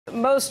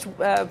most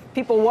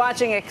people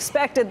watching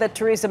expected that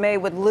Theresa May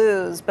would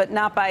lose, but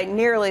not by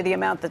nearly the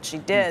amount that she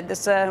did.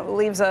 This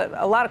leaves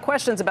a lot of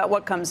questions about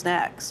what comes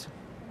next.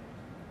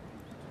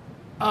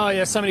 Oh,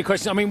 yeah, so many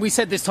questions. I mean, we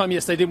said this time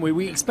yesterday, didn't we?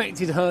 We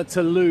expected her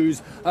to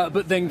lose,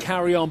 but then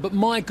carry on. But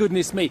my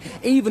goodness me,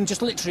 even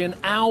just literally an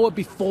hour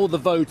before the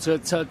vote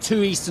at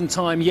 2 Eastern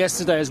time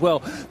yesterday as well,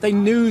 they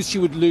knew she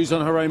would lose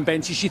on her own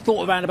bench. She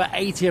thought around about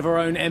 80 of her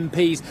own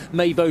MPs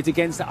may vote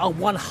against her.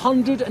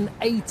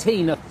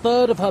 118, a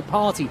third of her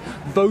party,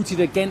 voted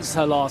against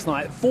her last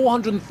night.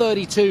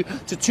 432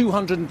 to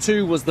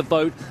 202 was the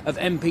vote of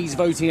MPs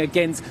voting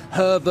against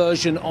her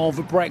version of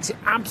Brexit.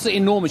 Absolutely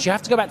enormous. You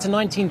have to go back to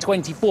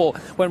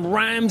 1924, when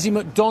Ramsay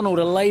MacDonald,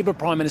 a Labour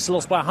Prime Minister,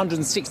 lost by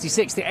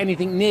 166 to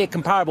anything near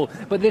comparable.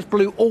 But this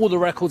blew all the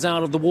records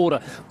out of the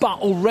water. But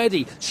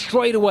already,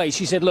 straight away,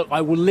 she said, look,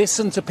 I will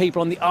listen to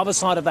people on the other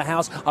side of the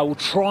House. I will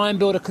try and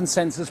build a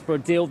consensus for a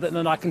deal that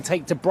then I can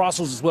take to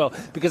Brussels as well.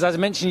 Because as I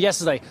mentioned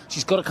yesterday,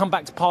 she's got to come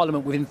back to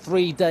Parliament within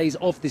 3 days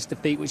of this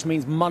defeat, which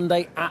means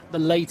Monday at the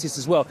latest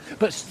as well.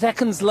 But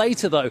seconds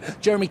later, though,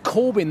 Jeremy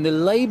Corbyn, the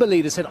Labour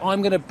leader, said,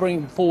 I'm going to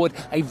bring forward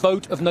a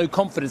vote of no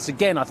confidence.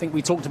 Again, I think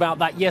we talked about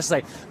that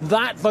yesterday.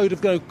 That vote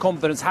of no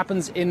confidence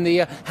happens in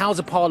the House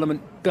of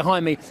Parliament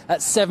behind me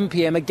at 7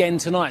 p.m. again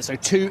tonight, so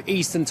 2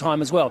 Eastern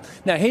time as well.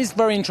 Now, here's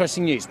very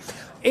interesting news.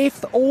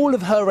 If all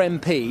of her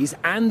MPs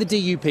and the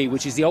DUP,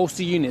 which is the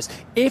Ulster Unionists,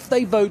 if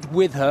they vote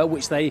with her,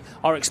 which they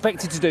are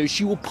expected to do,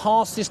 she will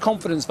pass this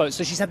confidence vote.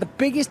 So she's had the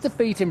biggest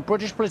defeat in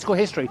British political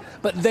history,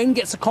 but then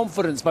gets a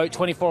confidence vote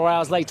 24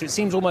 hours later. It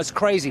seems almost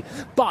crazy.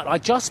 But I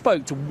just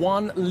spoke to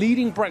one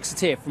leading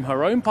Brexiteer from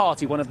her own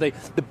party, one of the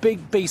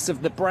big beasts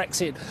of the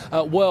Brexit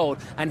world,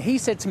 and he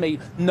said to me,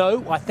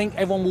 no, I think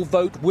everyone will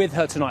vote with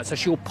her tonight. So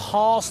she'll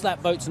pass that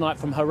vote tonight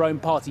from her own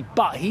party.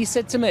 But he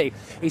said to me,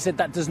 he said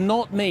that does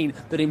not mean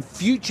that in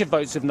future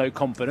votes of no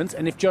confidence,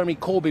 and if Jeremy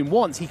Corbyn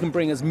wants, he can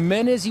bring as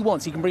many as he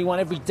wants. He can bring one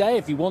every day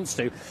if he wants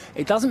to.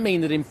 It doesn't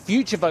mean that in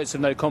future votes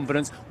of no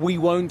confidence, we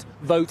won't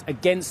vote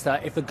against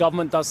her if the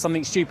government does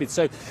something stupid.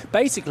 So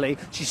basically,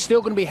 she's still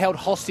going to be held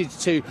hostage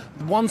to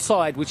one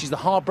side, which is the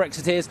hard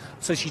Brexiteers.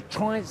 So she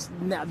tries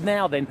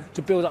now then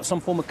to build up some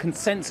form of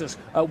consensus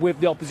with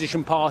the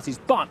opposition parties.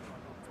 But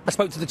I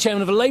spoke to the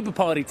chairman of the Labour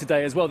Party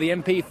today as well, the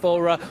MP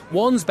for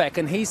Wansbeck,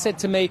 and he said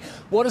to me,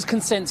 what does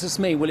consensus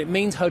mean? Well, it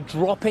means her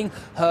dropping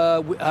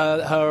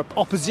her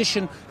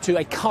opposition to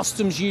a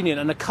customs union.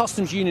 And a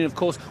customs union, of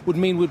course, would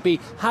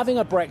be having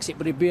a Brexit,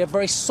 but it'd be a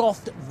very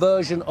soft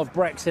version of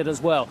Brexit as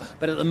well.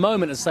 But at the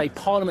moment, as I say,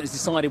 Parliament has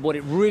decided what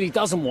it really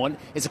doesn't want.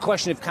 It's a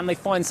question of can they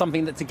find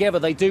something that together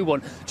they do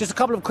want. Just a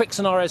couple of quick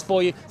scenarios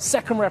for you.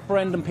 Second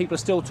referendum, people are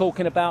still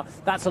talking about.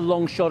 That's a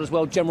long shot as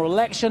well. General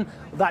election,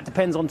 that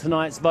depends on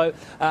tonight's vote.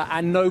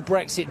 And no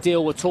Brexit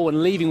deal at all,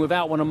 and leaving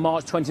without one on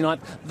March 29th,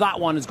 that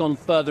one has gone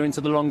further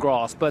into the long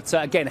grass. But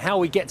again, how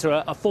we get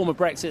to a form of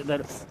Brexit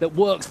that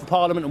works for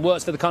Parliament and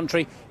works for the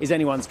country is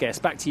anyone's guess.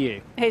 Back to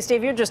you. Hey,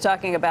 Steve, you're just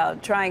talking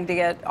about trying to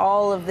get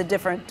all of the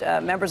different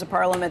members of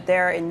Parliament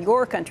there in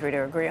your country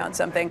to agree on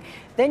something.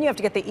 Then you have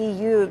to get the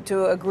EU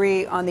to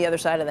agree on the other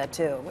side of that,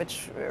 too,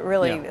 which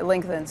really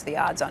lengthens the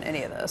odds on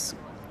any of this.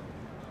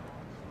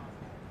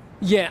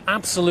 Yeah,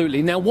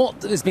 absolutely. Now,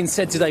 what has been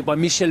said today by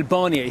Michel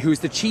Barnier, who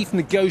is the chief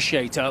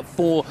negotiator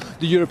for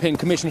the European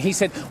Commission, he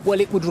said, well,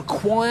 it would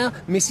require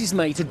Mrs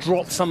May to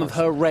drop some of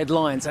her red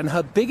lines. And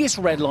her biggest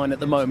red line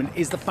at the moment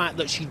is the fact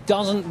that she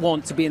doesn't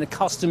want to be in a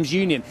customs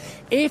union.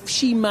 If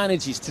she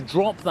manages to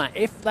drop that,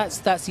 if that's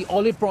the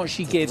olive branch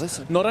she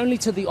gives, not only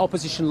to the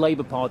opposition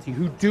Labour Party,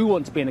 who do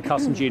want to be in a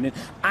customs union,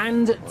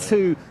 and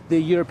to the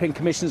European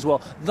Commission as well,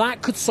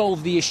 that could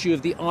solve the issue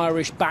of the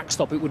Irish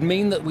backstop. It would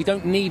mean that we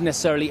don't need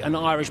necessarily an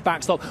Irish backstop,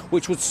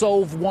 which would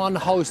solve one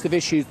host of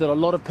issues that a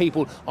lot of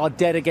people are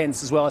dead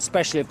against as well,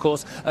 especially, of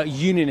course,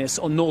 unionists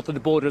on north of the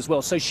border as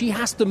well. So she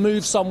has to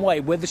move some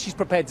way. Whether she's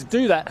prepared to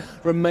do that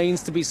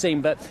remains to be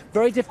seen. But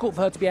very difficult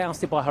for her to be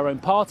ousted by her own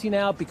party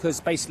now, because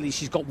basically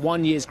she's got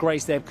 1 year's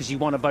grace there because she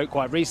won a vote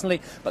quite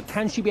recently. But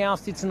can she be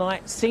ousted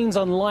tonight? Seems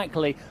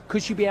unlikely.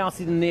 Could she be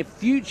ousted in the near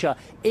future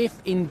if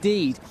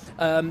indeed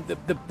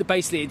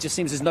basically it just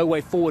seems there's no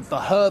way forward for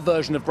her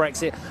version of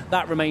Brexit?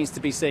 That remains to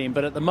be seen.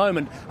 But at the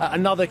moment,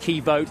 another key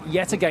vote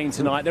yet again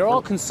tonight. There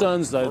are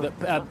concerns, though,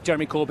 that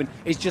Jeremy Corbyn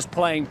is just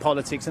playing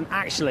politics, and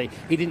actually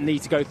he didn't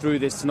need to go through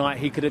this tonight.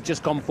 He could have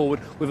just gone forward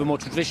with a more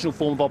traditional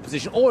form of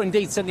opposition, or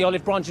indeed sent the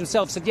olive branch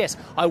himself, said, yes,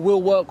 I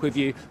will work with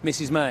you,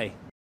 Mrs May.